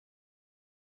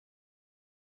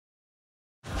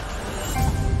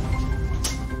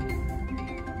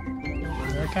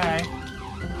okay?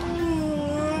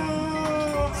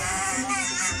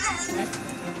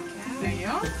 There you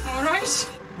are. All right.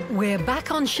 We're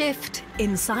back on shift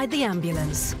inside the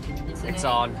ambulance. It's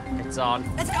on. It's on.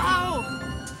 Let's go!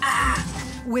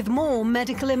 With more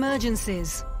medical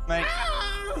emergencies. Mate,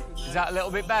 is that a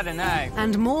little bit better now?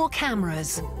 And more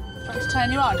cameras. Do you want me to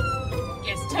turn you on?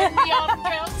 Yes, turn me on,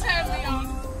 girl, turn me on.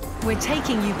 We're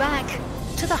taking you back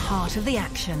to the heart of the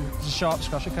action. It's a sharp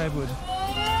scratch of code wood.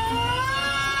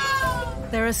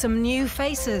 There are some new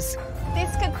faces.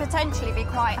 This could potentially be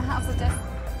quite hazardous.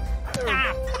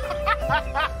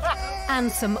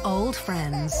 And some old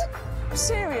friends.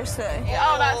 Seriously?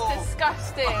 Oh, that's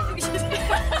disgusting.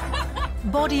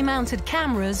 Body-mounted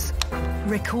cameras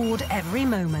record every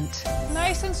moment.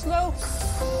 Nice and slow.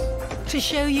 To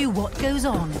show you what goes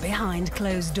on behind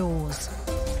closed doors.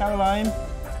 Caroline,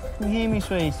 can you hear me,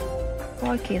 sweet?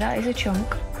 Crikey, that is a chunk.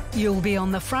 You'll be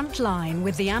on the front line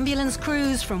with the ambulance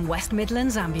crews from West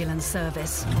Midlands Ambulance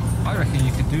Service. I reckon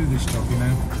you could do this job, you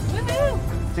know.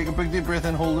 Woohoo! Take a big deep breath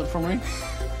and hold it for me.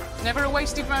 Never a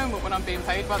wasted moment when I'm being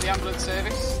paid by the ambulance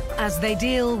service. As they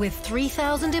deal with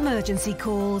 3,000 emergency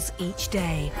calls each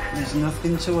day. There's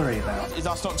nothing to worry about.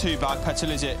 That's not too bad,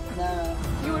 Petal, is it? No.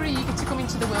 You were eager to come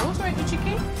into the world, weren't you,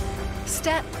 Chicky?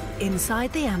 Step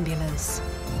inside the ambulance.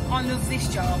 I love this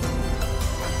job.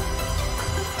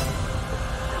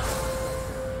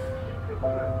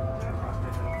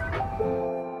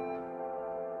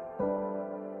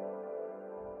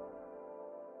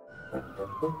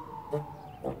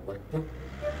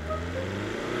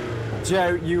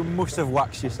 Joe, you must have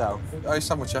waxed yourself. I used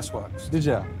to have my chest waxed. Did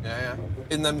you? Yeah.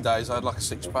 In them days, I had like a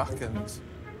six-pack and...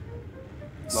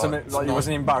 Something like you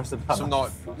wasn't embarrassed about? Some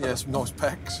nice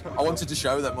pecs. I wanted to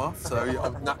show them off, so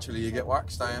naturally you get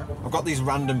waxed, don't you? I've got these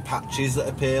random patches that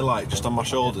appear like just on my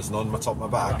shoulders and on my top of my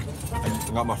back.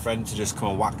 I've got my friend to just come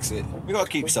and wax it. You've got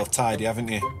to keep yourself tidy, haven't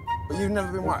you? But you've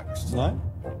never been waxed? No.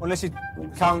 Unless you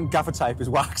count gaffer tape as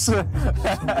wax. Is it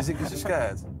because you're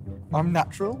scared? I'm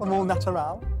natural. I'm all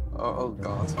natural. Oh,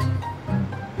 God.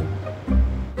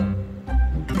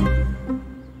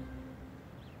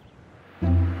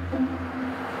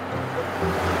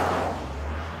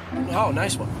 Oh,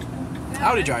 nice one.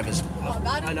 Audi drivers.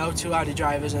 I know 2 Audi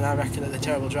drivers and I reckon that they're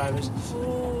terrible drivers.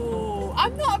 Ooh,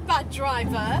 I'm not a bad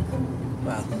driver.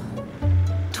 Well...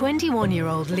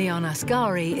 21-year-old Leon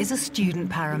Asghari is a student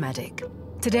paramedic.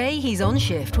 Today he's on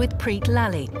shift with Preet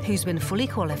Lally, who's been fully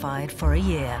qualified for a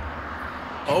year.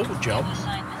 Oh, good job.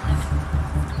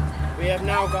 We have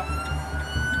now got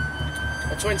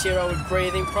a 20-year-old with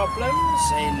breathing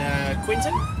problems in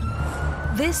Quinton.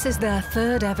 This is their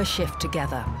 3rd ever shift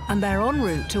together, and they're en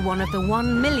route to one of the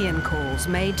 1 million calls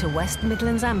made to West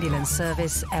Midlands Ambulance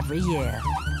Service every year.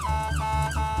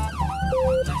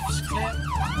 Left's clear.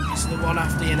 This is the one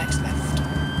after your next left.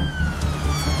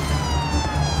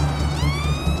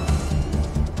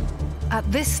 At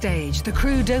this stage, the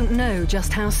crew don't know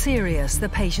just how serious the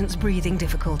patient's breathing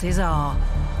difficulties are.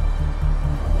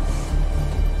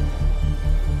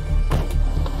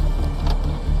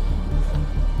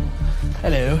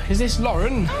 Hello, is this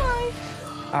Lauren? Hi.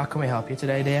 How can we help you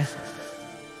today, dear?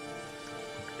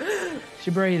 Is she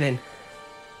breathing?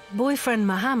 Boyfriend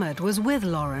Mohammed was with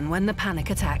Lauren when the panic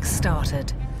attacks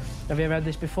started. Have you ever had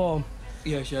this before?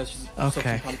 Yeah, she has.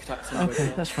 Okay.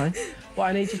 Okay, that's fine. What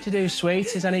I need you to do,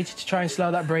 sweet, is I need you to try and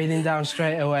slow that breathing down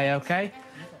straight away, OK?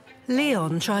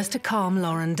 Leon tries to calm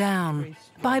Lauren down.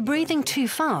 By breathing too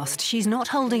fast, she's not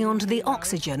holding on to the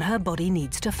oxygen her body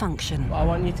needs to function. What I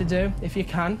want you to do, if you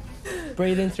can,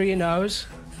 breathe in through your nose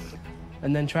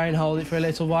and then try and hold it for a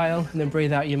little while and then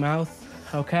breathe out your mouth,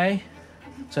 OK?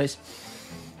 So it's...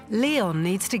 Leon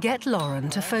needs to get Lauren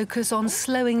to focus on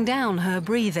slowing down her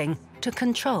breathing to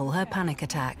control her panic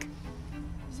attack.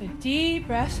 So deep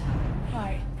breath.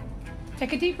 Right.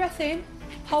 Take a deep breath in,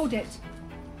 hold it,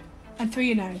 and through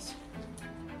your nose.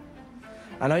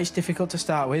 I know it's difficult to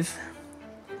start with.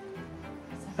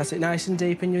 That's it, nice and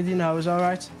deep in with your nose, all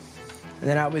right? And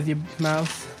then out with your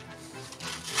mouth.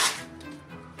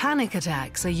 Panic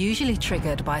attacks are usually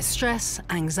triggered by stress,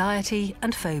 anxiety,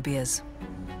 and phobias.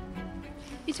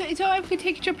 It's all right if we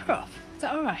take your jumper off. Is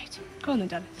that all right? Go on then,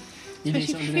 darling. You do Especially if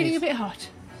something you're feeling a underneath. bit hot.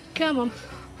 Come on.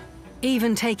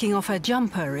 Even taking off her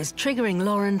jumper is triggering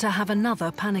Lauren to have another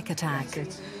panic attack.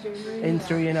 That's it. In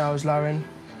through your nose, Lauren.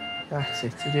 That's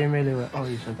it. You're doing really well. Oh,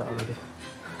 you said that already.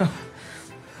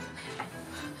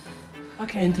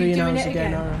 Okay, In through you're your doing nose it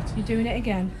again, all right. You're doing it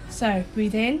again. So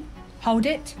breathe in, hold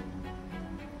it,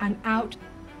 and out.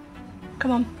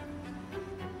 Come on.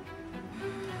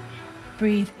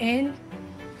 Breathe in,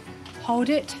 hold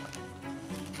it.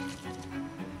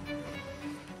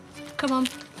 Come on.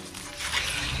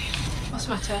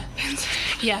 What's the matter?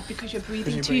 Yeah, because you're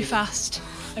breathing too fast.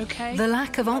 Okay. The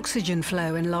lack of oxygen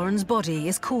flow in Lauren's body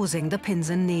is causing the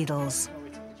pins and needles.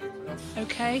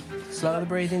 Okay. Slow the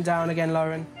breathing down again,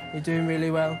 Lauren. You're doing really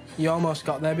well. You almost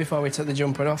got there before we took the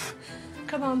jumper off.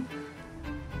 Come on.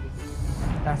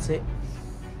 That's it.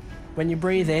 When you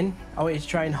breathe in, I want you to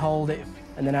try and hold it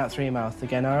and then out through your mouth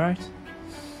again, all right?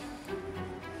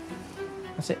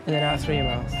 That's it, and then out through your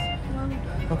mouth.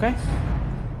 OK?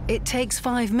 It takes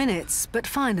 5 minutes, but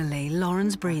finally,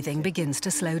 Lauren's breathing begins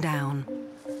to slow down.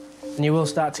 And you will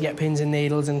start to get pins and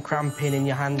needles and cramping in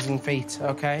your hands and feet,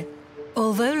 OK?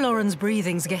 Although Lauren's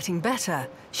breathing's getting better,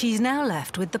 she's now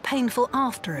left with the painful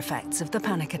after effects of the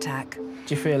panic attack.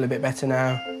 Do you feel a bit better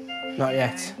now? Not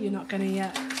yet. You're not going to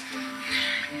yet.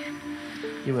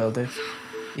 You will do.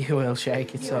 You will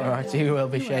shake, it's all right. You will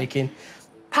be shaking.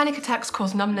 Panic attacks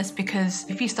cause numbness because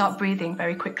if you start breathing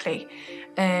very quickly,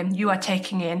 you are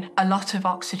taking in a lot of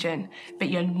oxygen, but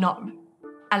you're not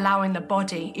allowing the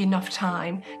body enough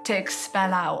time to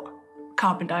expel out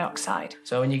carbon dioxide.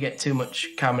 So when you get too much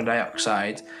carbon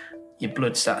dioxide, your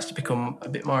blood starts to become a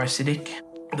bit more acidic,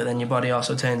 but then your body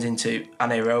also turns into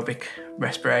anaerobic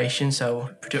respiration, so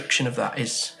production of that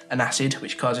is an acid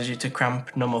which causes you to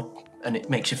cramp, numb up, and it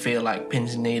makes you feel like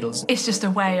pins and needles. It's just a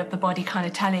way of the body kind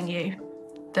of telling you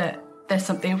that there's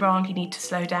something wrong, you need to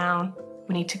slow down,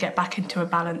 we need to get back into a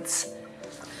balance.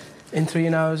 In through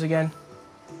your nose again,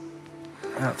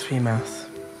 out through your mouth.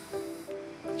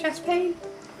 Chest pain?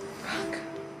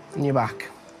 And your back.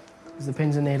 Has the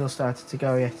pins and needles started to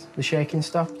go yet? The shaking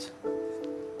stopped?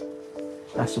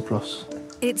 That's a plus.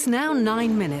 It's now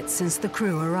 9 minutes since the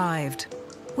crew arrived.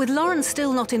 With Lauren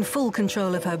still not in full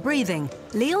control of her breathing,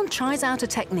 Leon tries out a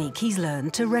technique he's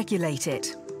learned to regulate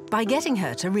it by getting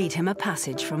her to read him a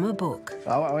passage from a book.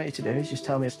 So what I want you to do is just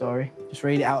tell me a story. Just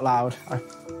read it out loud so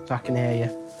I can hear you.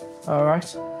 All right?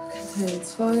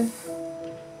 Contains 5.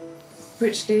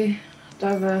 Richly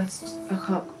diverse.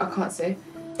 I can't say.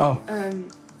 Oh.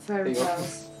 Fairy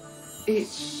tales.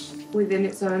 Each within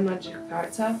its own magical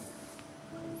character.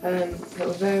 That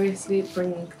will variously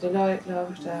bring delight,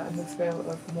 laughter, and the thrill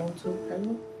of mortal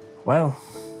peril. Well,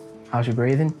 how's your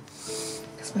breathing?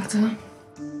 It's better.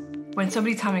 When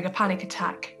somebody's having a panic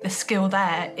attack, the skill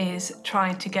there is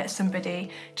trying to get somebody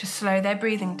to slow their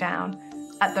breathing down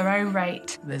at their own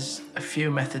rate. There's a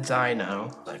few methods I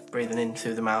know, like breathing in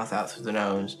through the mouth, out through the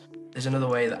nose. There's another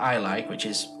way that I like, which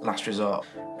is last resort,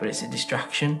 but it's a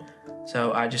distraction.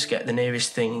 So I just get the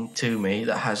nearest thing to me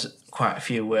that has quite a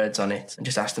few words on it and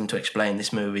just ask them to explain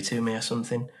this movie to me or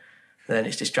something. Then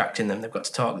it's distracting them. They've got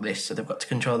to talk this, so they've got to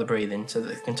control the breathing so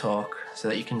that they can talk, so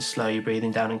that you can slow your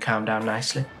breathing down and calm down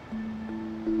nicely.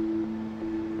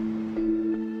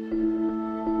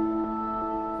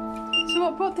 So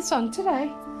what brought this on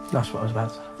today? That's what I was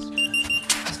about to ask.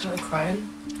 I started crying.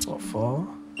 What for?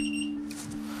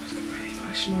 Really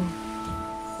emotional.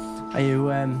 Are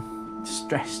you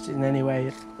stressed in any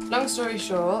way? Long story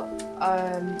short,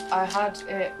 I had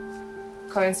it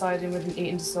coinciding with an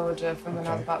eating disorder from when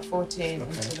I was about 14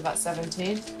 until about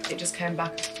 17. It just came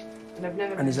back, and I've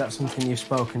never... And is that something you've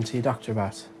spoken to your doctor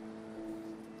about?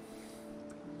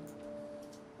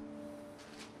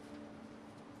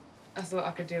 I thought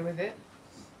I could deal with it.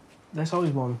 There's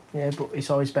always one, yeah, but it's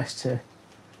always best to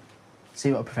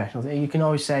see what a professional thinks. You can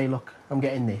always say, look, I'm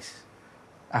getting this.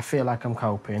 I feel like I'm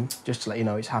coping, just to let you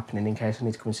know it's happening in case I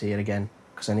need to come and see it again,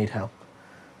 because I need help.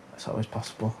 That's always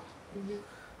possible.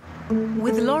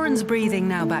 With Lauren's breathing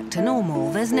now back to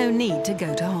normal, there's no need to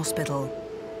go to hospital.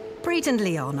 Preet and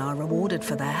Leon are rewarded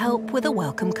for their help with a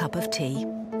welcome cup of tea.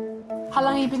 How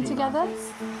long have you been together?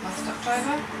 Last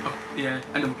October. Oh, yeah,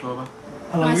 end of October.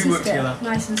 How long Nice we and worked still. together?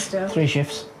 Nice and still. 3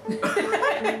 shifts. Like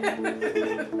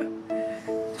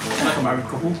a married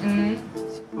couple.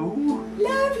 Ooh.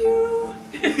 Love you!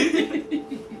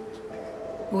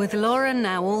 With Lauren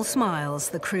now all smiles,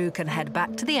 the crew can head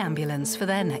back to the ambulance for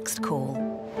their next call.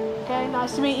 Okay,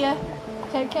 nice to meet you.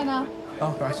 Take care now.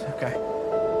 Oh, right, OK.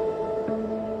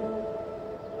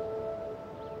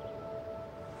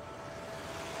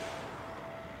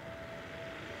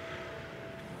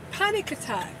 Panic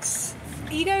attacks,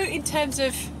 you know, in terms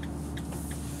of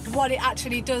what it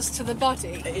actually does to the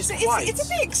body, It's a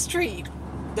bit extreme.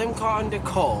 Them kind of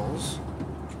calls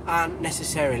aren't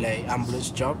necessarily ambulance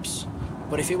jobs,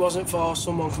 but if it wasn't for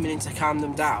someone coming in to calm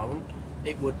them down,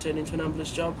 it would turn into an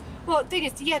ambulance job. Well, the thing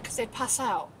is, yeah, because they'd pass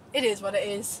out. It is what it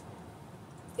is.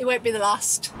 It won't be the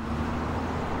last.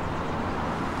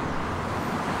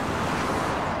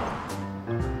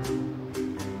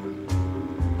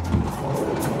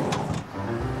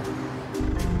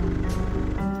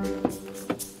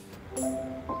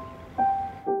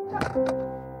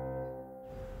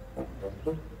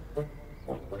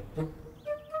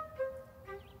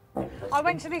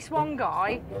 went to this one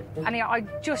guy, and I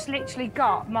just literally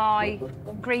got my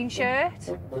green shirt,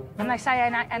 and they say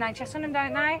NHS on them,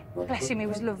 don't they? Bless him, he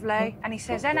was lovely. And he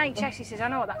says, NHS, he says, I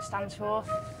know what that stands for.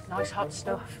 Nice hot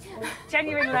stuff.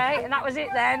 Genuinely, and that was it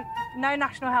then. No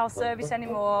National Health Service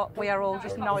anymore. We are all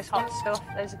just nice hot stuff.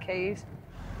 There's the keys.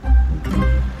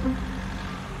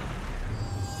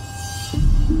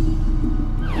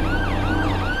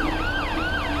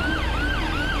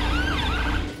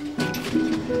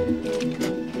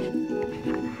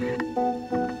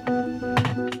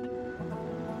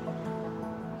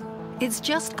 It's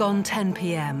just gone 10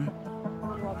 p.m.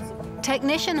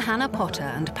 Technician Hannah Potter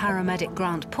and paramedic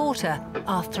Grant Porter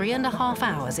are 3.5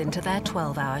 hours into their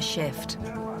 12-hour shift.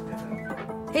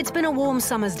 It's been a warm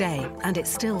summer's day, and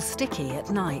it's still sticky at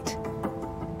night.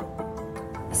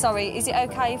 Sorry, is it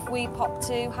OK if we pop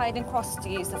to Hayden Cross to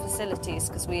use the facilities,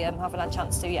 because we haven't had a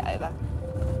chance to yet, over?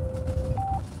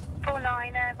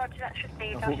 49, Roger, that's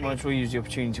received. I thought we might as well use the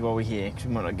opportunity while we're here, because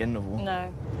we might not get another one.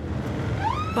 No.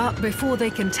 But before they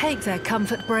can take their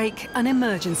comfort break, an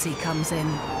emergency comes in.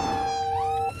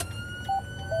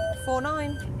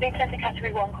 49. The intensive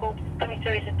category 1 call coming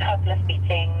through is a toddler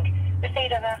fitting.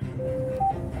 Received, over.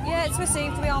 Yeah, it's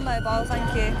received. We are mobile,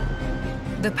 thank you.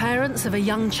 The parents of a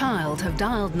young child have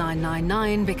dialed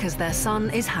 999 because their son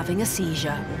is having a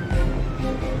seizure.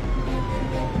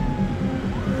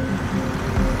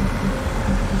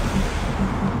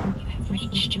 You have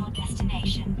reached your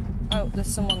destination. Oh, there's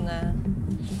someone there.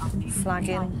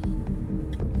 Flagging.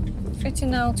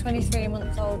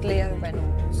 23-month-old Leo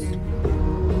Reynolds.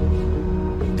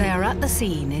 They are at the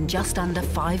scene in just under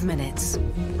 5 minutes.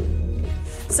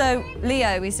 So,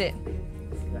 Leo, is it?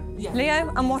 Yeah.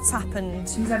 Leo, and what's happened?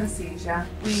 He's had a seizure.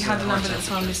 We had an ambulance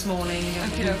home this morning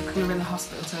and we were in the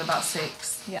hospital until about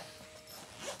 6. Yeah.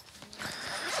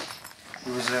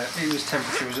 His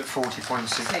temperature was at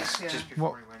 40.6 yeah. just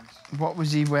before he went. What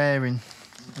was he wearing?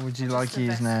 Or would you like he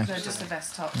is now? No, just a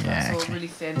vest top. Yeah, That's okay. all really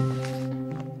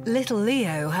thin. Little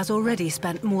Leo has already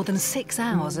spent more than 6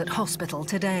 hours at hospital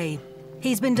today.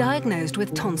 He's been diagnosed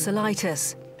with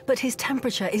tonsillitis, but his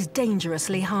temperature is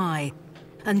dangerously high.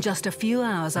 And just a few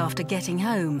hours after getting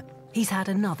home, he's had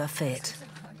another fit.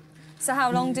 So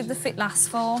how long did the fit last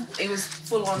for? It was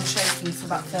full on shaking for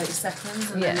about 30 seconds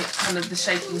and then it kind of the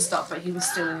shaking stopped, but he was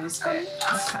still in his fit.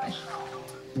 Okay.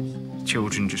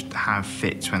 Children just have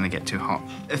fits when they get too hot.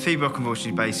 A febrile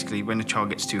convulsion is basically when a child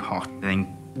gets too hot, they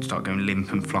then start going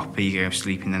limp and floppy, go to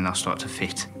sleep, and then they'll start to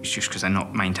fit. It's just because they're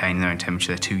not maintaining their own temperature.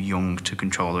 They're too young to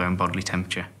control their own bodily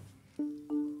temperature.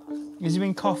 Has he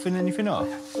been coughing anything up?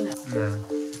 No.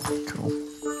 Cool.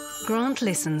 Grant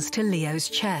listens to Leo's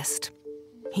chest.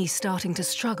 He's starting to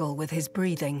struggle with his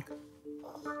breathing.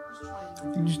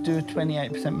 You just do a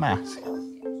 28% mask.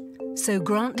 So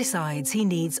Grant decides he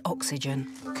needs oxygen.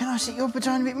 Can I sit you up a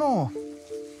tiny bit more?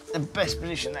 The best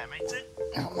position there, mate.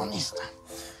 Come on, this.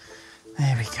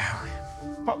 There we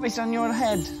go. Pop this on your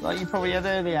head, like you probably had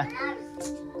earlier.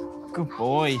 Good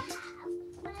boy.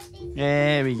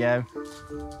 There we go.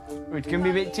 It's going to be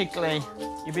a bit tickly.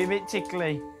 You'll be a bit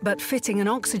tickly. But fitting an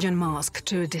oxygen mask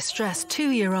to a distressed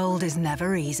 2-year-old is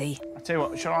never easy. I tell you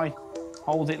what, shall I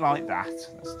hold it like that?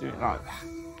 Let's do it like that.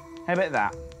 How about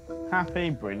that? Happy,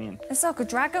 brilliant. It's like a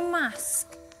dragon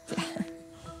mask.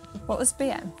 What was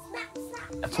BM?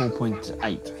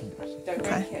 4.8.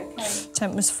 Okay.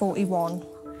 Temp was 41.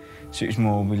 So it was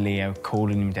more with Leo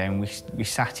calling him down. We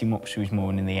sat him up so he was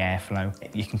more in the airflow.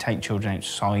 You can take children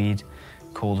outside,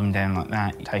 cool them down like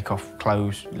that, take off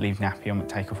clothes, leave nappy on,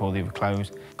 take off all the other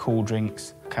clothes, cool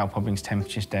drinks, help brings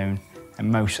temperatures down, and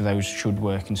most of those should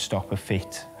work and stop a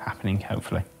fit happening,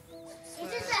 hopefully.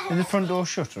 Is the front door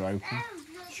shut or open?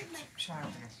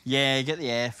 Yeah, get the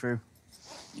air through.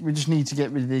 We just need to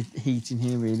get rid of the heat in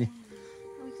here, really.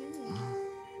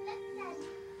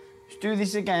 Just do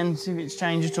this again, see if it's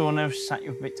changed at all. Now I've sat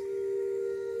you up a bit.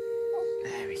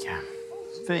 There we go.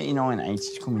 39.8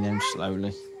 is coming down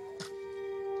slowly.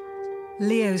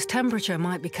 Leo's temperature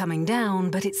might be coming down,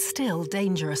 but it's still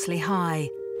dangerously high.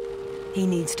 He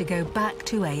needs to go back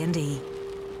to A&E.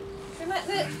 We met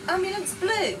the ambulance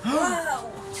blue.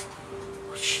 Wow.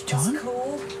 What's she done? That's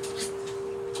cool.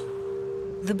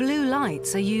 The blue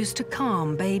lights are used to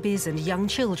calm babies and young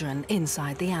children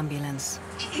inside the ambulance.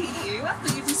 I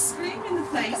thought you'd be screaming the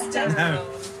place down. No.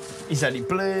 He's had it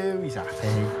blue, he's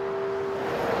happy.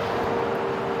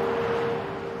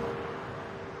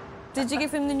 Did you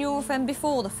give him the Nurofen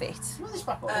before the fit?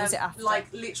 Or was it after? Like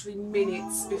literally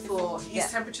minutes before.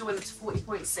 His temperature went up to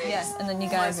 40.6. Yes, and then you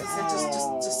gave it. So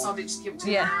just sod it, just give it to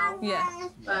him now. Yeah.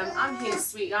 I'm here,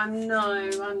 sweet. I know.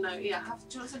 Yeah,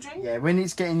 do you want a drink? Yeah, when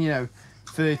it's getting,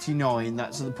 39,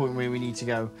 that's at the point where we need to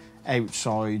go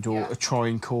outside or try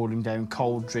and call him down,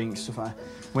 cold drinks, stuff like that.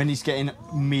 When he's getting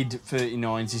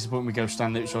mid-39s, it's the point we go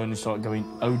stand outside and start going,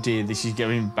 oh dear, this is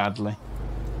going badly.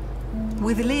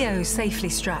 With Leo safely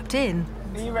strapped in...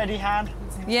 Are you ready, Han?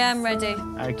 Yeah, I'm ready.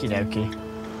 Okie dokie.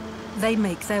 They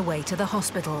make their way to the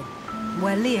hospital,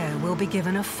 where Leo will be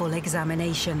given a full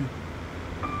examination.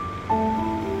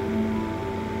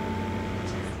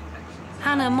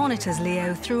 Hannah monitors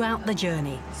Leo throughout the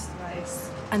journey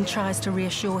and tries to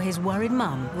reassure his worried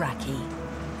mum, Raki.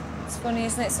 It's funny,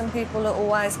 isn't it? Some people are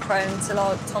always prone to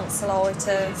like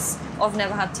tonsillitis. I've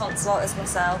never had tonsillitis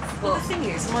myself. But... Well, the thing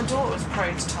is, my daughter was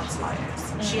prone to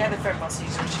tonsillitis. She had a febrile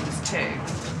seizure when she was 2.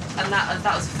 And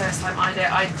that was the first time I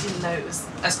didn't know it was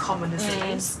as common as it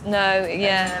is. No,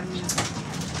 yeah.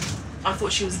 I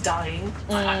thought she was dying.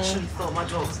 I actually thought my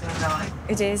daughter was going to die.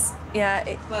 It is,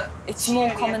 yeah. But it's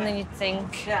more common than you'd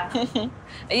think. Yeah.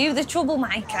 Are you the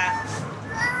troublemaker?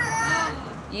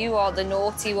 You are the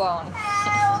naughty one.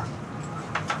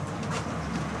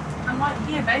 I'm right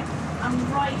here, babe.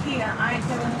 I'm right here. I ain't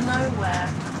going nowhere.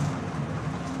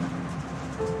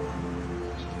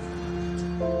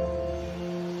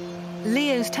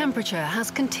 Leo's temperature has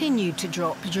continued to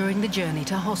drop during the journey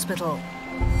to hospital.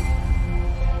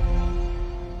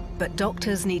 But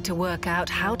doctors need to work out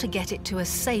how to get it to a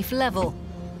safe level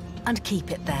and keep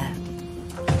it there.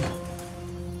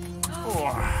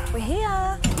 We're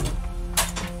here.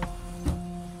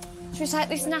 Should we take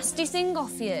this nasty thing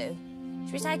off you?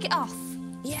 Should we take it off?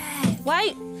 Yeah.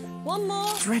 Wait, one more.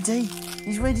 He's ready.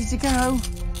 He's ready to go.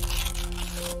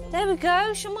 There we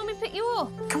go. Shall Mummy pick you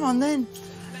up? Come on, then.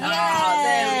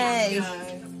 Yay! There we go.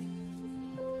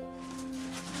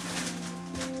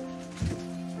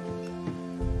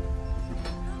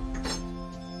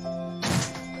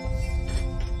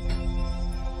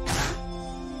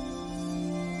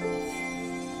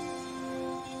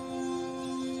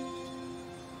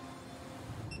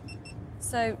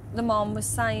 So the mom was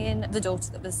saying, the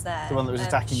daughter that was there, the one that was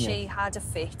attacking you, she had a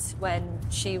fit when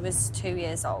she was 2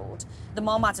 years old. The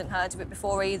mom hadn't heard of it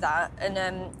before either,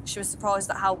 and she was surprised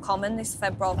at how common this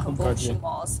febrile convulsion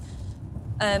was.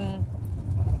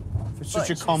 It's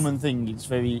such a common thing. It's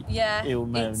very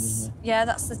ill-known, isn't it? Yeah,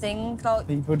 that's the thing. Like,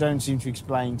 people don't seem to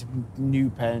explain to new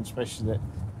parents, especially, that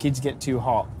kids get too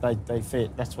hot, they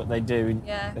fit. That's what they do. And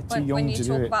yeah, they're too young when you to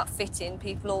talk do it. about fitting,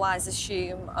 people always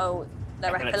assume, oh,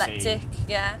 they're epileptic.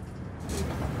 Yeah.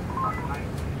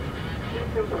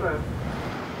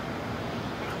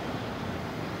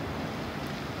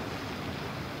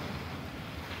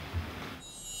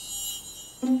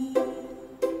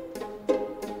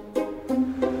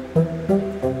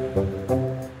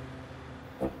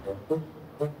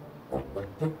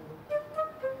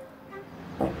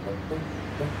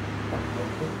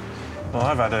 Well,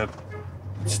 I've had a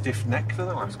stiff neck for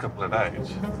the last couple of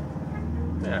days.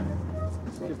 Yeah.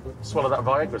 You swallowed that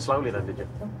Viagra slowly then, did you?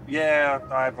 Yeah,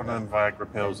 I had one of them Viagra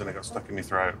pills and it got stuck in my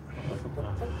throat.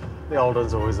 The old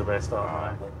one's always the best,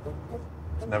 aren't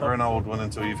they? Never an old one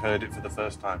until you've heard it for the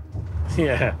first time.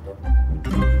 Yeah.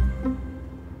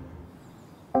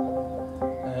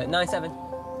 9-7.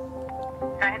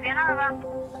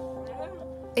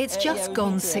 It's just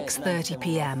gone 6:30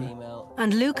 p.m.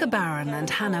 and Luca Barron and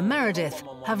Hannah Meredith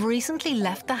have recently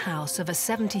left the house of a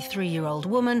 73-year-old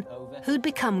woman who'd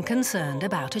become concerned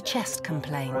about a chest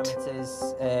complaint.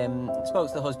 Spoke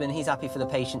to the husband. He's happy for the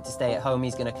patient to stay at home.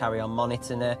 He's going to carry on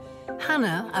monitoring her.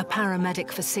 Hannah, a paramedic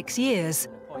for 6 years,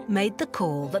 made the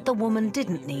call that the woman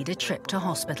didn't need a trip to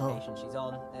hospital.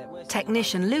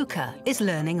 Technician Luca is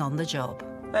learning on the job.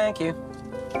 Thank you.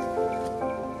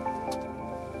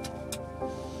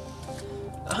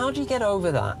 How do you get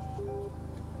over that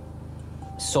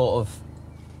sort of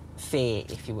fear,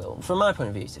 if you will? From my point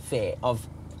of view, it's a fear of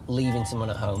leaving someone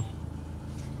at home.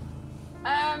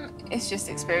 It's just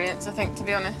experience, I think, to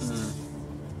be honest.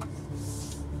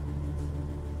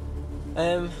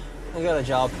 I got a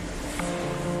job.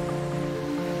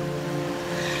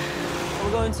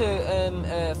 We're going to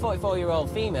a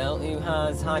 44-year-old female who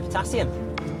has high potassium.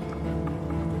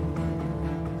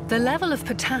 The level of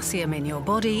potassium in your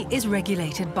body is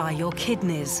regulated by your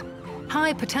kidneys.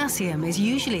 High potassium is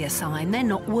usually a sign they're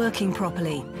not working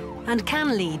properly and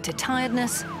can lead to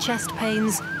tiredness, chest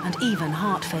pains, and even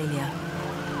heart failure.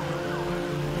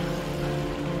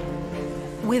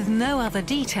 With no other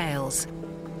details,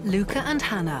 Luca and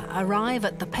Hannah arrive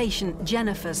at the patient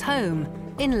Jennifer's home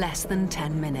in less than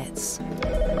 10 minutes.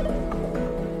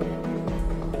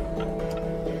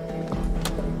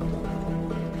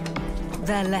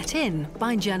 They're let in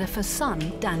by Jennifer's son,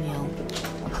 Daniel.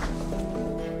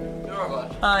 You're all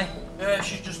right. Hi.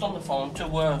 She's just on the phone to,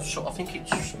 I think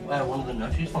it's one of the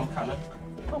nurses from Canada.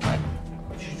 Okay.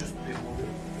 She's just a bit worried.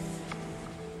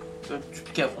 So, just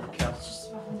be careful,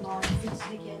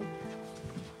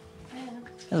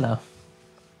 Hello.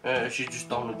 She's just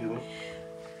down the viewing.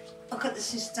 I've got the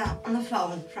sister on the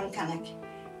phone from Canuck.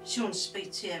 She wants to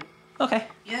speak to you. Okay.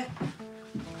 Yeah?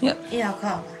 Yep. Yeah, I'll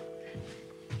call her.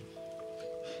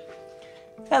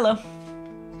 Hello.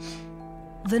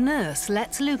 The nurse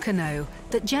lets Luca know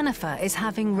that Jennifer is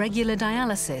having regular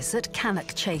dialysis at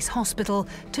Cannock Chase Hospital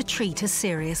to treat a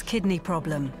serious kidney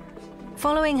problem.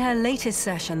 Following her latest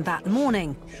session that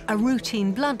morning, a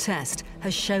routine blood test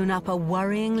has shown up a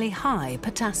worryingly high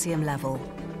potassium level.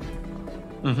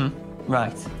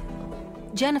 Right.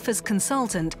 Jennifer's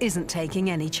consultant isn't taking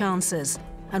any chances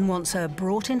and wants her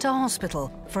brought into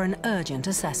hospital for an urgent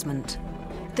assessment.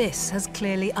 This has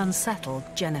clearly unsettled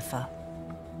Jennifer.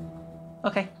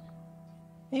 Okay.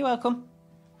 You're welcome.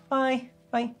 Bye.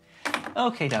 Bye.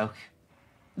 Okay, doke.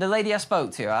 The lady I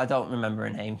spoke to, I don't remember her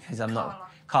name because I'm not...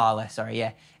 Carla, sorry,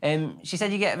 yeah. She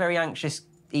said you get very anxious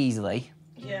easily.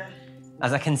 Yeah.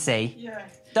 As I can see. Yeah.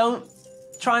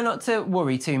 Try not to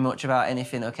worry too much about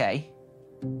anything, okay?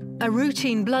 A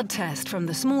routine blood test from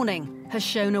this morning has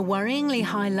shown a worryingly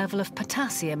high level of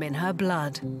potassium in her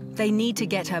blood. They need to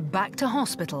get her back to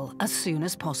hospital as soon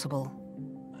as possible.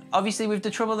 Obviously, with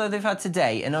the trouble that they've had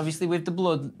today, and obviously with the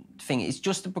blood thing, it's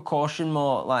just a precaution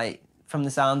more, like, from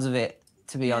the sounds of it,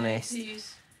 to be honest.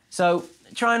 Please. So,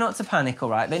 try not to panic, all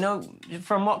right? They know,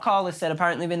 from what Carla said,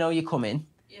 apparently they know you're coming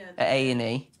at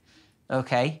A&E,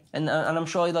 okay? And I'm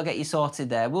sure they'll get you sorted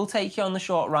there. We'll take you on the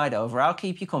short ride over. I'll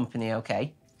keep you company,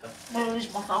 okay? Where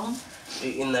is my phone?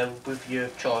 In there with your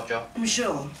charger. I'm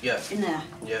sure. Yeah. In there.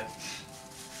 Yeah.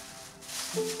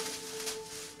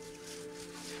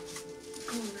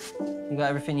 You got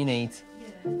everything you need?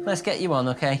 Yeah. Let's get you on,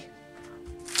 okay?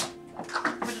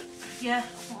 Yeah,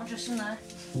 I'm just in there.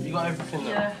 You got everything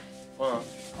there? Yeah. All right.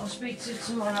 I'll speak to you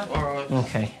tomorrow. All right.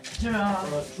 Okay. Ta-ra.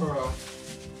 Ta-ra.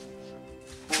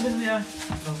 Love you.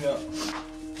 Love you.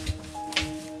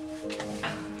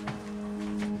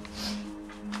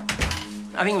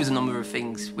 I think it was a number of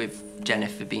things with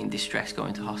Jennifer being distressed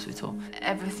going to hospital.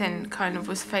 Everything kind of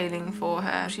was failing for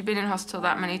her. She'd been in hospital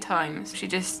that many times. She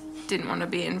just didn't want to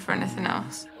be in for anything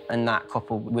else. And that,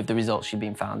 coupled with the results she'd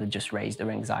been found, had just raised her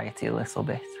anxiety a little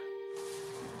bit.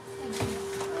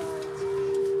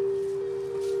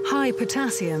 High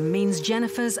potassium means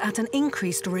Jennifer's at an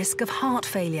increased risk of heart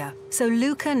failure, so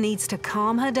Luca needs to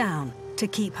calm her down to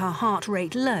keep her heart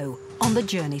rate low on the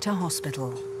journey to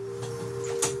hospital.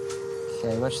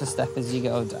 Okay, watch the step as you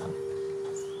go down.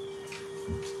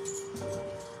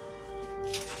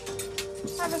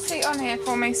 Have a seat on here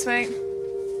for me, sweet.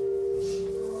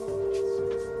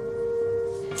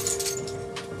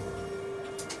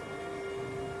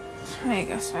 There you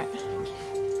go, sweet.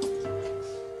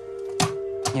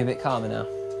 You're a bit calmer now?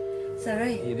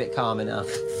 Sorry? You're a bit calmer now?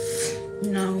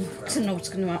 No, because I know what's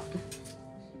going to happen.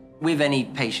 With any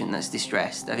patient that's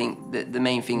distressed, I think the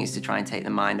main thing is to try and take the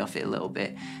mind off it a little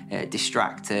bit,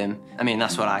 distract them. I mean,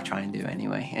 that's what I try and do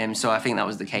anyway. So I think that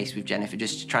was the case with Jennifer,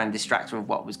 just to try and distract her of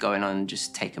what was going on and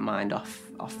just take her mind off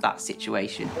that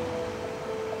situation.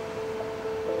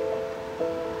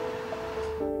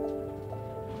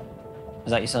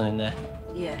 Is that your son in there?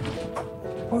 Yeah.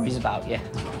 Worries about you?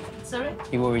 Sorry?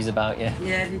 He worries about you?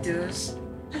 Yeah, he does.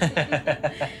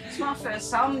 It's my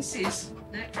first home, this is.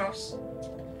 New Cross.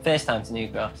 First time to New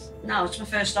Cross? No, it's my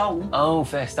first home. Oh,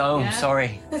 first home, Yeah.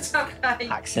 sorry. It's okay.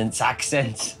 Accents.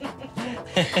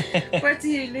 Where do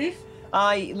you live?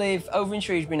 I live over in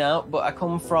Shrewsbury now, but I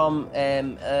come from,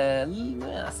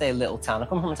 I say a little town. I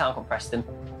come from a town called Preston,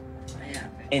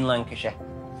 in Lancashire.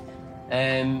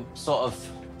 Sort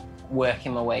of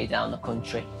working my way down the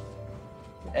country.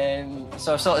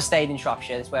 So I've sort of stayed in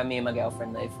Shropshire. That's where me and my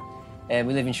girlfriend live.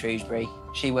 We live in Shrewsbury.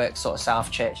 She works sort of South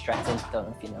Church, Stretton. Don't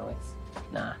know if you know it.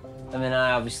 Nah. And then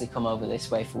I obviously come over this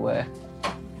way for work.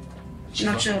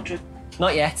 No children?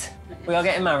 Not yet. We are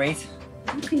getting married.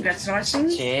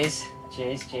 Congratulations. Cheers.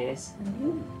 Cheers, cheers.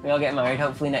 We are getting married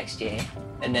hopefully next year.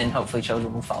 And then hopefully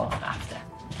children will follow after.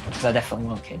 Because I definitely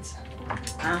want kids.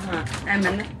 Uh-huh. How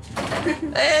many?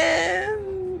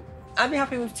 I'd be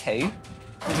happy with 2.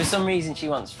 But for some reason she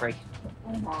wants 3.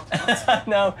 Oh my God.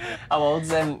 No. How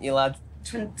old's your lad?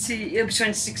 20, he'll be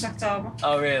 26 October.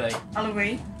 Oh, really?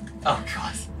 Halloween. Oh,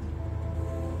 God.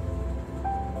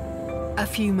 A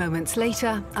few moments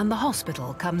later, and the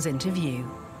hospital comes into view.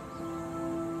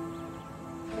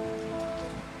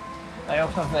 I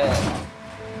hope I've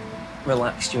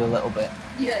relaxed you a little bit.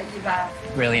 Yeah, you have.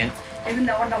 Brilliant. Even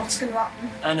though I know what's going to happen.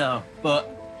 I know, but,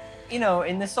 you know,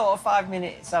 in the sort of 5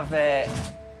 minutes I've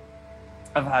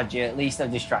had you, at least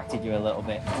I've distracted you a little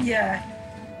bit. Yeah.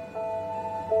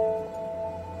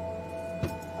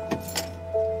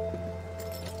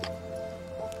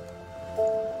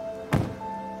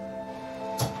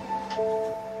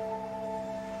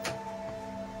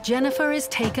 Jennifer is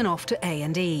taken off to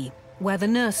A&E, where the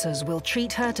nurses will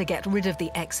treat her to get rid of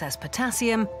the excess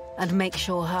potassium and make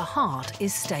sure her heart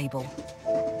is stable.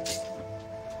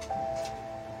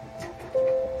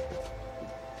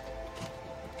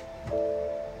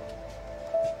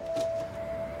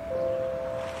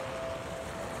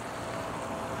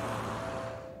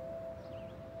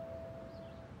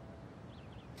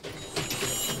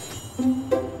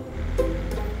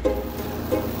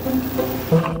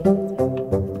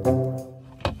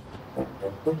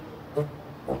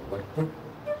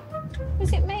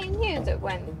 Was it me and you that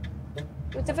went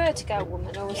with the vertigo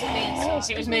woman, or was it me and Yes,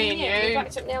 it was me and you. You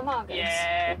backed up Neil Margans?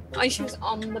 Yeah. Oh, she was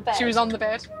on the bed. She was on the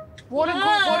bed. What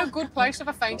a good place to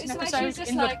have a fainting It's like she episode was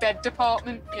just in like- the bed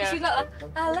department. Yeah. She was like,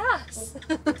 alas.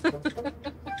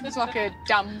 It's like a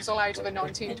damsel out of a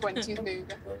 1920s movie.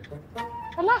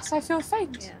 Alas, I feel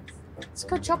faint. It's a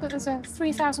good job that there's a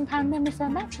 £3,000 memory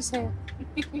foam mattress here.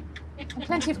 And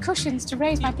plenty of cushions to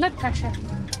raise my blood pressure.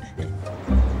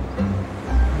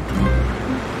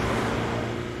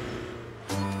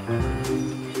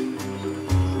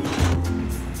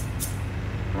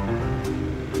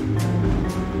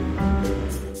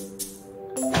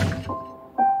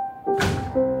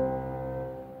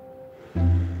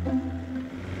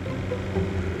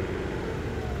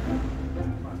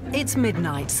 It's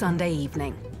midnight Sunday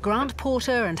evening. Grant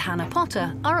Porter and Hannah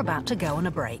Potter are about to go on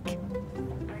a break.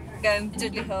 Going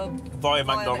Dudley Hub. Via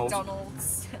McDonald's.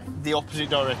 McDonald's. The opposite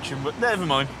direction, but never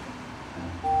mind.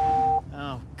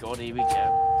 Oh, God, here we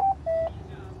go.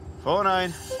 49.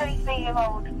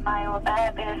 33-year-old male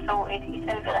there, been assaulted. He's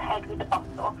over the head with a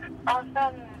bottle. I'll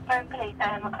phone police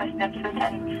and request them to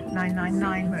attend.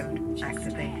 999 mode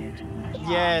activated.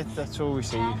 Yeah, that's all we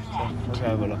see. So we'll go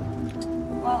have a look.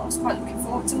 Well, I was quite looking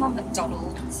forward to my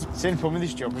McDonald's. It's the only problem with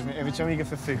this job, isn't it? Every time you go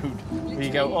for food, you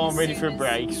go, oh, I'm ready for a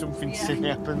break, something silly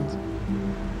happens.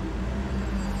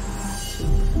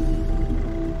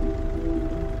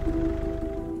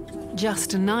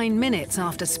 Just 9 minutes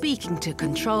after speaking to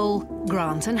Control,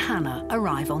 Grant and Hannah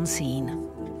arrive on scene.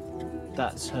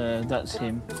 That's her, that's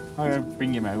him. I'm going to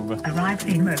bring him over. Arrive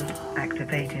in mode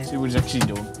activated. See what he's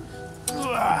actually done.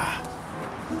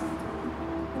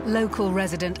 Local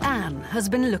resident Anne has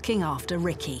been looking after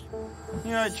Ricky.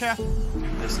 You all right, chap?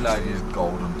 This lady is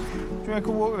golden. Do you want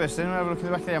to walk with us then and have a look at the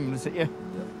back of the ambulance at you?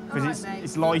 Because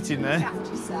it's light in there.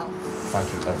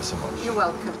 Thank you ever so much. You're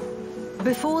welcome.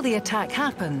 Before the attack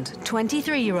happened,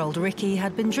 23-year-old Ricky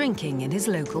had been drinking in his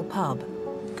local pub.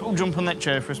 Go jump on that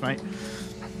chair for us, mate.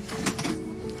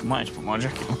 Might have to put my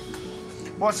jacket on.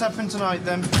 What's happened tonight,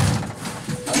 then?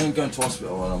 I didn't go into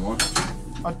hospital while I'm on.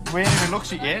 We ain't even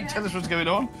looked at you yet. Tell us what's going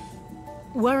on.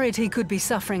 Worried he could be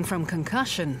suffering from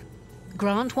concussion,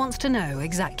 Grant wants to know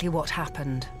exactly what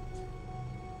happened.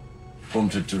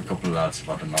 Bumped into a couple of lads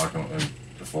I've had an argument with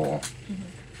before.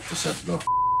 Just said, look,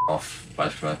 off,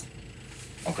 basically.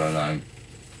 I'm going home.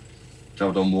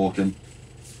 Job done walking.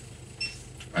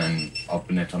 And I've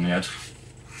been hit on the head.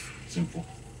 Simple.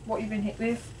 What have you been hit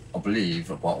with? I believe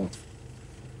a bottle.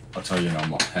 I tell you now,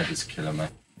 my head is killing me.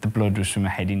 The blood was from a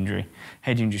head injury.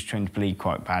 Head injuries tend to bleed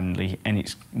quite badly, and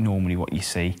it's normally what you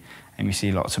see. And you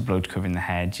see lots of blood covering the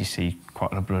head, you see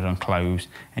quite a lot of blood on clothes,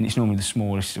 and it's normally the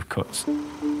smallest of cuts.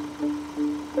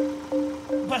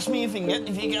 Pass me your finger,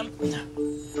 if you can.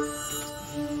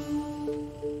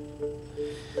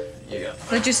 Yeah.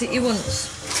 They just hit you once.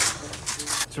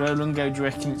 So how long ago do you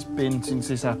reckon it's been since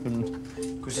this happened?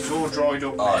 Because it's all dried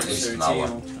up. Oh, at least an hour.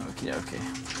 Okay, okay.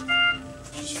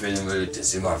 Just feeling really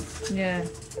dizzy, man. Yeah.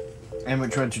 How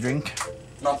much you had to drink?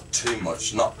 Not too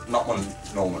much, not my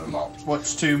normal amount.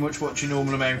 What's too much? What's your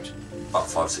normal amount? About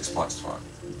 5-6 pints tonight.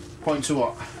 Points of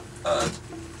what?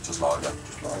 Just lager.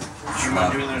 Just lager. Do you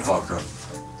mind doing that? Vodka.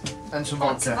 And some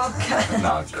vodka.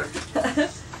 No, I'm joking.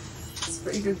 It's a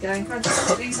pretty good game. Can I just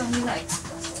put these on your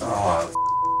legs? Oh,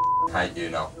 I hate you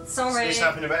now. Sorry. This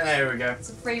happened about an hour ago. It's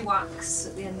a free wax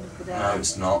at the end of the day. No,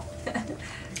 it's not.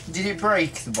 Did it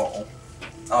break, the bottle?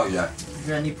 Oh, yeah. Have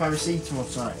you had any paracetamol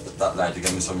tonight? That lady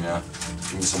gave me some, yeah.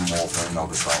 Give me some morphine and I'll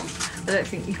be sound. I don't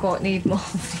think you quite need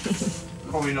morphine.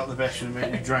 Probably not the best for the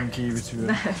minute you drank either, to be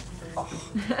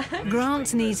honest.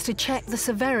 Grant needs to check the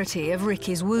severity of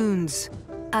Ricky's wounds,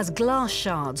 as glass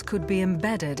shards could be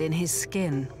embedded in his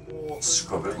skin.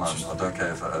 Scrub it, man. I don't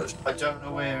care if it hurts. I don't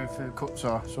know where the cuts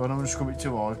are, so I don't want to scrub it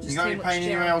too hard. You Just got too any much pain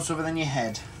anywhere gel. else other than your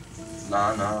head?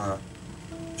 No.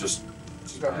 Just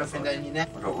You got nothing down your neck?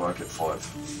 I got work at 5.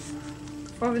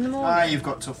 5 in the morning. Ah, you've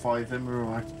got till 5, then we're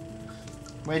all right.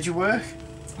 Where'd you work?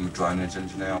 I'm a drainage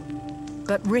engineer.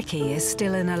 But Ricky is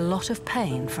still in a lot of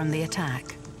pain from the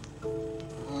attack.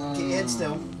 Get your head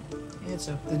still. Heads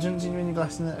up. There doesn't seem to be any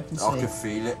glass in there I can see. I can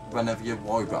feel it. Whenever you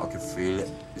wipe it, I can feel it.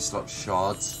 It's like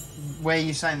shards. Where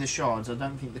you're saying the shards, I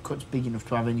don't think the cut's big enough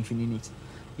to have anything in it.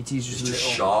 It is just It's a just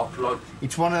little... sharp, like...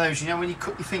 It's one of those, you know when you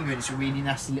cut your finger and it's a really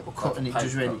nasty little cut Like and it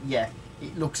just paper. really... Yeah,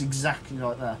 it looks exactly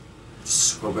like that.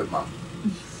 Just scrub it, man.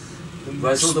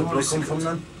 Where's all the blood come from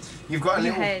then? You've got a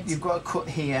Your little... head. You've got a cut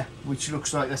here, which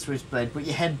looks like that's where it's bled, but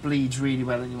your head bleeds really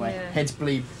well anyway. Yeah. Heads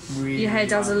bleed really Your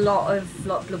head well. has a lot of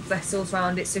blood vessels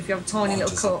around it, so if you have a tiny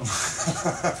little cut,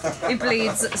 it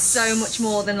bleeds so much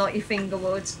more than like your finger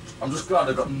would. I'm just glad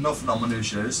I got nothing on my new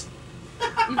shoes.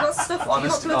 You've got stuff, you've got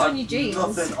Honestly, blood on your jeans.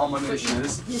 Nothing on my new but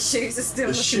shoes. Your shoes are still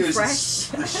The looking shoes fresh.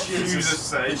 The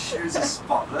shoes are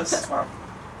spotless, man.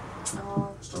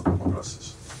 Still got my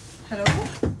glasses. Hello?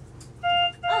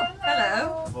 Oh,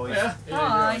 hello. Yeah.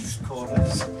 Hi.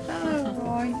 Hello,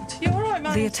 Roy. You all right,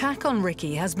 mate? The attack on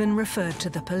Ricky has been referred to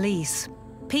the police.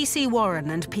 PC Warren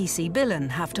and PC Billen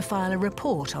have to file a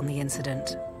report on the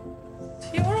incident.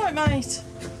 You all right, mate?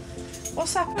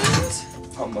 What's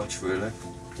happened? Not much, really.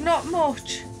 Not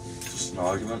much. Just an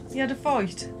argument. You had a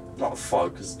fight? Not a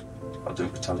fight, because I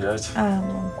didn't retaliate.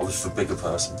 I was the bigger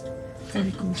person.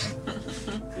 Very good.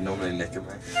 You normally nick at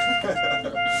me.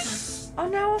 Oh,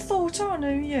 no, I thought I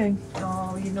knew you.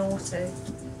 Oh, you're naughty.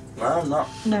 No, I'm not.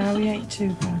 No, he ain't too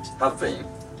bad. Have been.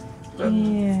 But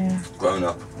Yeah. grown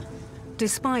up.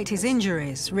 Despite his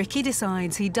injuries, Ricky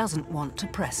decides he doesn't want to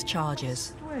press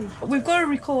charges. We've got to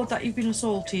record that you've been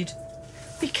assaulted.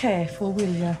 Be careful,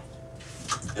 will you?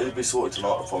 It'll be sorted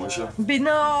tonight, I promise you.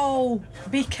 No!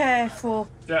 Be careful.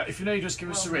 Yeah, if you need, just give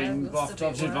us a ring. But I have to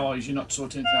obviously advise you not to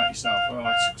sort anything out yourself,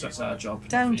 alright? Because that's our job.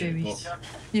 Don't do it.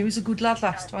 You was a good lad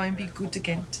last time, be good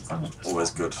again. Always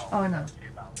good. I know.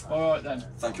 Alright then.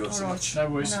 Thank you so much. No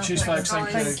worries. No, Cheers, folks. Thank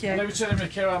you. Thank you. Leave it to him,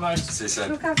 Ricky, alright, mate. See you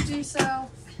soon. Look after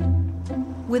yourself.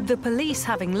 With the police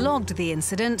having logged the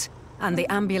incident and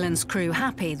the ambulance crew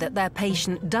happy that their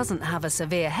patient doesn't have a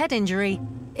severe head injury,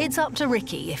 it's up to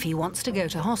Ricky if he wants to go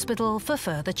to hospital for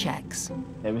further checks.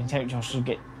 Yeah, we can take you to hospital,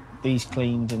 get these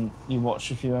cleaned and you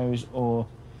watch a few hours, or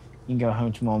you can go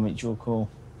home tomorrow, it's your call.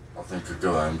 I think I'd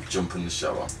go home, jump in the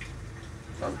shower,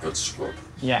 have a good scrub.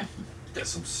 Yeah. Get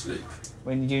some sleep.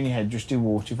 When you're doing your head, just do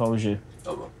water if I was you.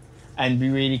 I will. And be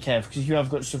really careful, because if you have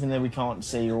got stuff in there we can't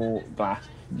see or glass,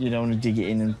 you don't want to dig it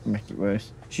in and make it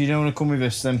worse. So you don't want to come with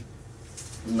us then?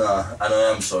 Nah, and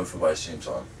I am sorry for wasting your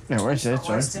time. No worries, that's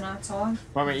right. Wasting our time.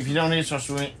 Right, mate, if you don't need to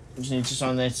hospital, you just need to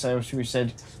sign there to say what we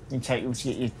said. We can take you to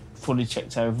get you fully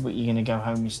checked over, but you're going to go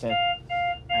home instead.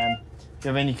 If you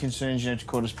have any concerns, you know to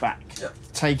call us back. Yeah.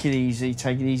 Take it easy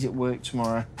at work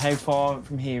tomorrow. How far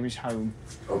from here is home?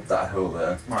 Up that hill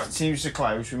there. Right, it seems to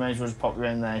close. We may as well just pop you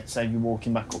around there to save you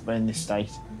walking back up there in this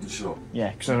state. You sure?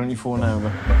 Yeah, because I don't want you falling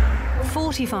over.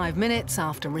 45 minutes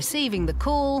after receiving the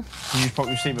call... You just pop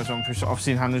your seatbelt on for I've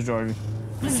seen Hannah's driving.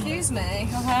 Excuse me,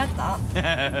 I heard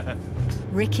that.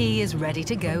 Ricky is ready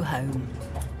to go home.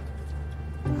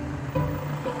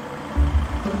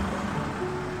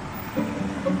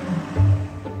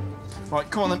 Right,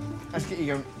 come on then. Let's get you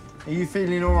going. Are you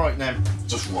feeling all right now?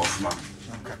 Just rough, man.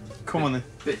 Okay. Come on then.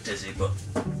 Bit dizzy, but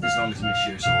as long as my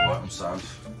shoes are alright, I'm sound.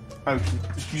 Okay,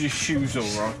 just your shoes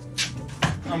all right.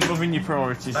 I'm loving your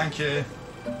priorities. Thank you.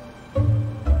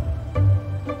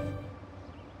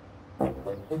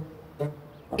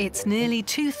 It's nearly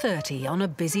 2:30 on a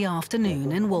busy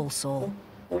afternoon in Walsall.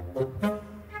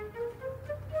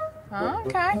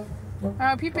 Okay. I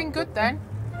hope you've been good then.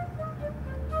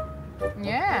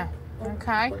 Yeah.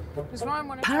 Okay. Just Ryan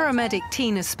wanted Paramedic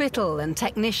Tina Spittle and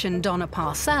technician Donna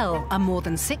Parcell are more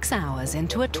than 6 hours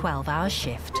into a 12-hour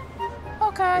shift.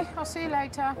 Okay, I'll see you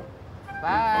later.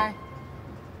 Bye.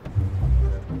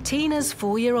 Tina's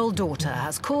 4-year-old daughter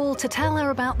has called to tell her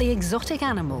about the exotic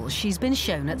animals she's been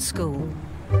shown at school.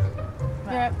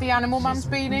 Yeah, the animal mum's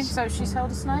been in, so she's held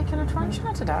a snake in a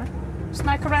tarantula today.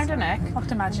 Snake around her neck. I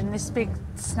can imagine this big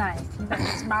snake,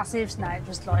 this massive snake,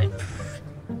 just like...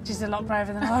 She's a lot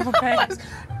braver than I would be.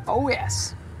 Oh,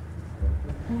 yes.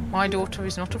 My daughter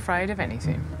is not afraid of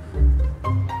anything.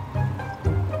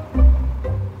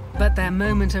 But their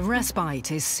moment of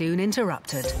respite is soon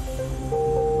interrupted.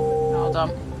 Hold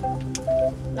on.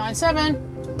 9-7.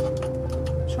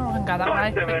 Sure, I can go that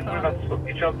way. 9-7, we've had to book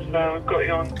your jobs now. We've got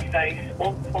you on case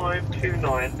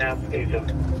 1529 now, please.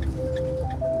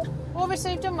 All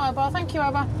received on mobile. Thank you,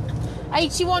 Abba.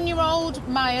 81-year-old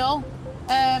male.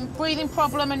 Breathing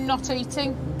problem and not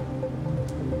eating.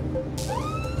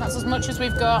 That's as much as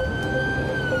we've got.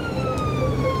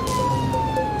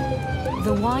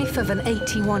 The wife of an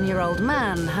 81-year-old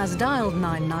man has dialed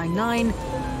 999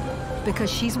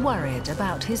 because she's worried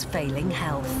about his failing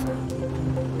health.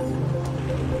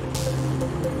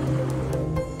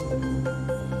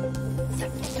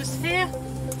 here.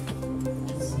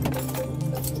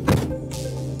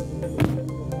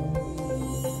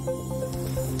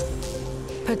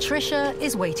 Patricia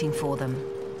is waiting for them.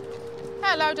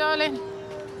 Hello, darling.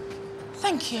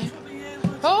 Thank you.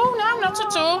 Oh, no, not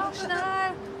at all.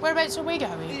 No. Whereabouts are we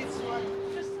going?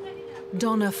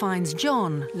 Donna finds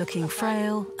John looking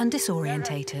frail and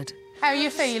disorientated. How are you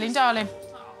feeling, darling?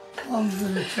 I'm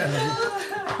really terrible.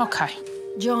 OK.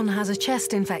 John has a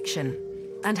chest infection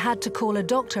and had to call a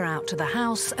doctor out to the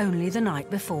house only the night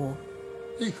before.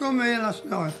 He come here last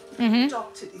night.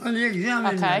 Mm-hmm. And he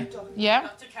examined me. Yeah.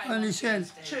 And he said,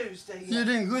 you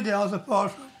didn't good health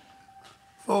apart from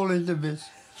falling to bits.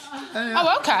 Anyway.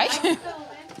 Oh, OK.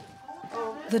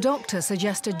 The doctor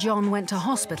suggested John went to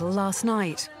hospital last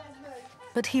night,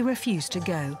 but he refused to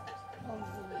go.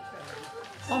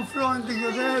 I'm trying to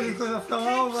go there because I fell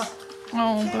over.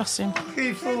 Oh, bless him.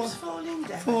 Keep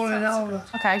falling over.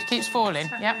 OK, he keeps falling,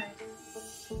 yeah.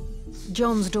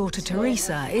 John's daughter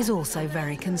Teresa is also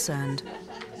very concerned.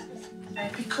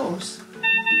 Because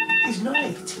he's not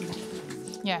eating.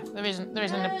 Yeah, there isn't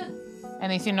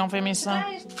anything of him, is there?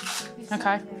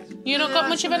 OK. You not got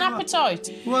much of an appetite?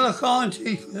 Well, I can't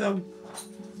eat because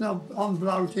I'm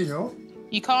bloated up.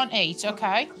 You can't eat, OK.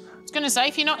 I was going to say,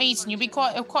 if you're not eating, you'll be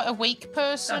quite a weak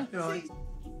person. That's right.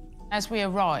 As we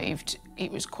arrived,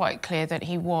 it was quite clear that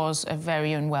he was a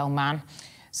very unwell man.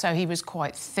 So he was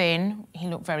quite thin, he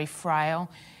looked very frail.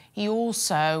 He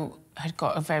also had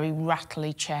got a very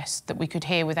rattly chest that we could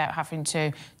hear without having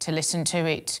to listen to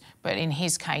it. But in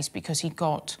his case, because he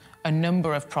got a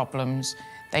number of problems,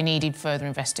 they needed further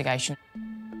investigation.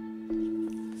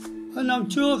 And I'm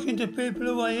talking to people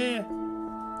who are here.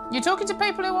 You're talking to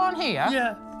people who aren't here?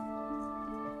 Yeah.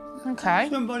 OK.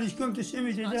 Somebody's come to see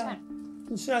me today.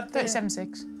 And sat there.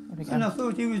 37.6. And I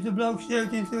thought he was the bloke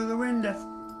shouting through the window.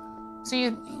 So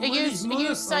are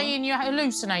you saying you're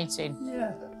hallucinating?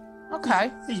 Yeah.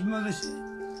 OK. His mother said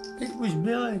it was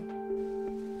Billy.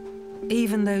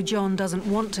 Even though John doesn't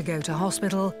want to go to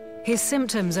hospital, his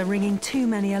symptoms are ringing too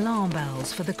many alarm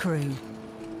bells for the crew.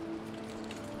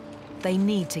 They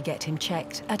need to get him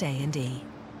checked at A&E.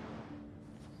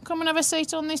 Come and have a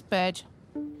seat on this bed.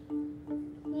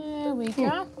 There we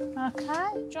go. OK.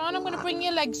 John, I'm going to bring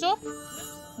your legs up.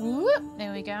 Whoop,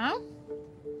 there we go.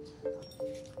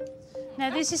 Now,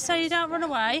 this is so you don't run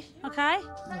away, OK?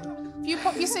 If you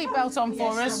pop your seatbelt on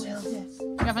for us. Yes.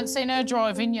 You haven't seen her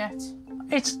driving yet.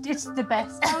 It's the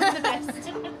best. I'm the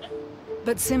best.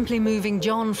 But simply moving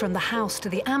John from the house to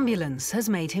the ambulance has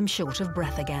made him short of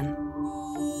breath again.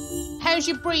 How's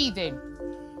your breathing?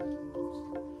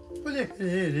 Well, you can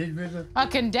hear it, but... I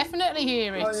can definitely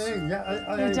hear it.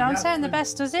 You don't sound the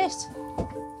best, does it?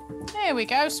 There we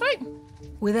go, sweet.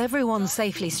 With everyone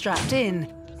safely strapped in,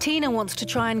 Tina wants to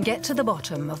try and get to the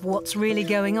bottom of what's really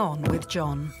going on with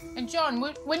John. And John,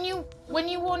 when you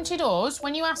wanted us,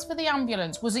 when you asked for the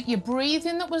ambulance, was it your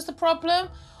breathing that was the problem?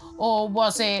 Or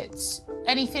was it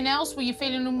anything else? Were you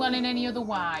feeling unwell in any other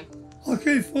way? I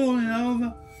keep falling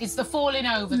over. It's the falling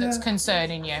over that's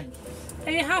concerning you.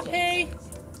 Are you happy?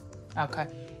 OK.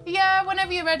 Yeah,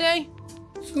 whenever you're ready.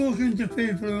 Talking to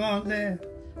people who aren't there.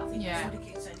 Yeah.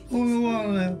 All the while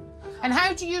now. And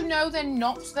how do you know they're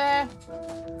not there?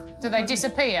 Do they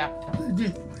disappear?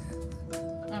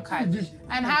 OK.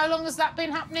 And how long has that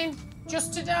been happening?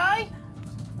 Just today?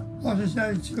 Like I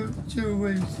say, 2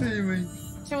 weeks, 3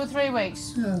 weeks. 2 or 3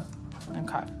 weeks? Yeah.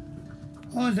 OK.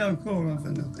 I don't call them for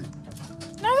nothing.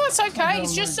 No, that's OK.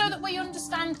 It's just so that we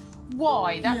understand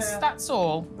why. That's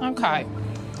all. OK.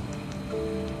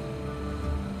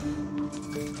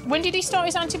 When did he start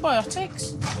his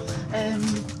antibiotics?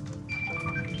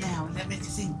 Now, let me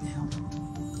think now.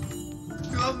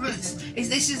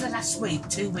 This is the last week,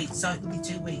 2 weeks, so it'll be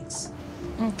 2 weeks.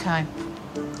 OK.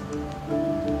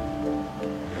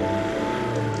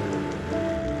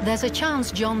 There's a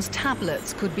chance John's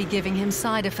tablets could be giving him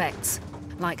side effects,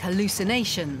 like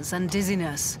hallucinations and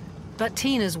dizziness. But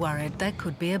Tina's worried there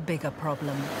could be a bigger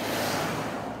problem.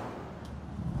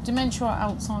 Dementia or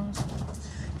Alzheimer's?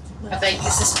 I think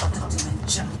it's a spot of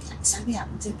dementia. It's only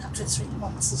happened in after 3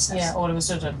 months, he says. Yeah, all of a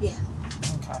sudden? Yeah.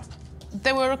 OK.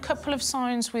 There were a couple of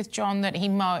signs with John that he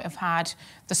might have had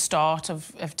the start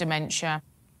of dementia.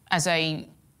 As a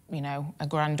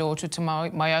granddaughter to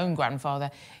my own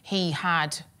grandfather, he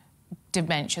had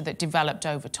dementia that developed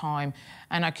over time,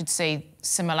 and I could see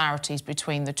similarities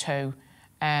between the two,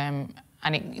 and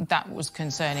that was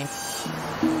concerning.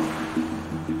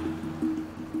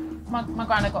 My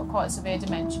granddad got quite severe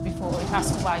dementia before he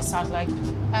passed away, sadly,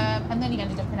 and then he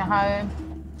ended up in a home,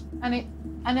 and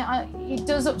it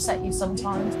does upset you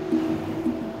sometimes.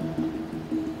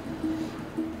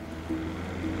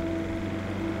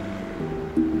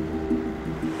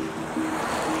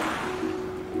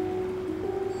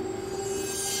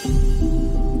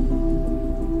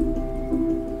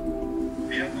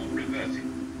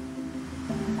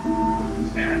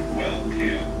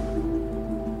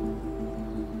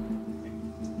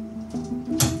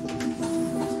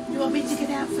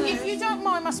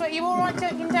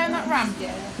 walking down that ramp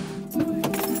yet?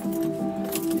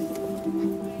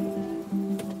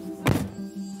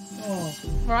 Oh.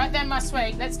 Right then, my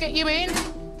sweet. Let's get you in.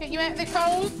 Get you out of the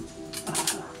cold.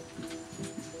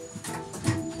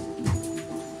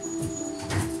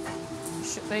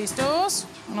 Shut these doors,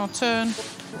 and I'll turn.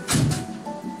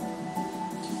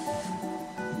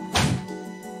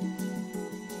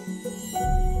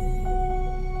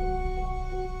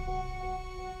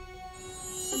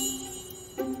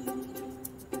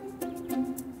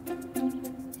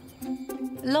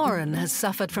 Lauren has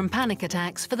suffered from panic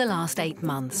attacks for the last 8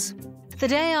 months. The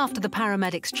day after the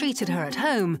paramedics treated her at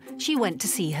home, she went to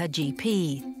see her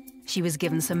GP. She was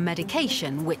given some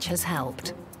medication, which has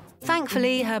helped.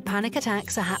 Thankfully, her panic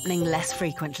attacks are happening less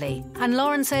frequently, and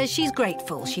Lauren says she's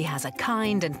grateful she has a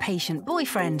kind and patient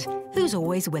boyfriend who's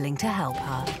always willing to help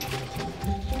her.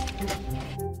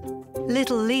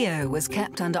 Little Leo was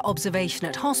kept under observation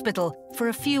at hospital for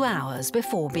a few hours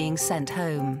before being sent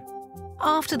home.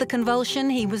 After the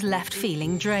convulsion, he was left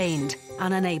feeling drained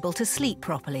and unable to sleep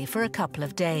properly for a couple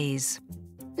of days.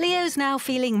 Leo's now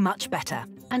feeling much better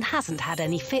and hasn't had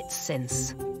any fits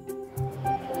since.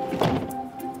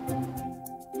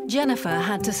 Jennifer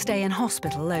had to stay in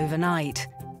hospital overnight.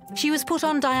 She was put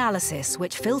on dialysis,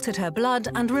 which filtered her blood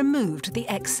and removed the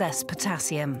excess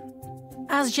potassium.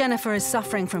 As Jennifer is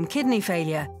suffering from kidney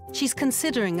failure, she's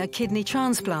considering a kidney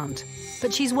transplant,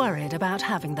 but she's worried about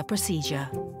having the procedure.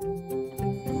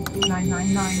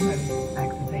 999 mode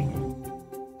activated.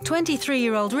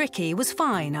 23-year-old Ricky was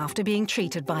fine after being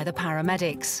treated by the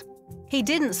paramedics. He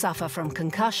didn't suffer from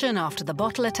concussion after the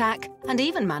bottle attack and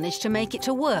even managed to make it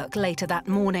to work later that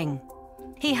morning.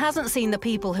 He hasn't seen the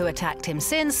people who attacked him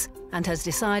since and has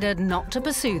decided not to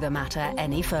pursue the matter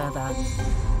any further.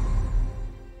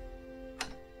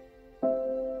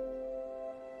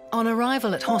 On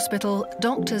arrival at hospital,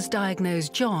 doctors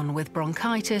diagnosed John with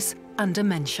bronchitis and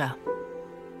dementia.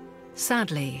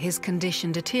 Sadly, his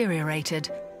condition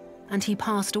deteriorated and he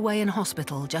passed away in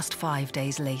hospital just 5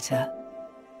 days later.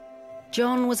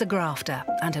 John was a grafter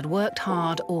and had worked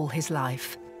hard all his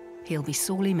life. He'll be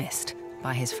sorely missed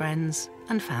by his friends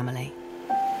and family.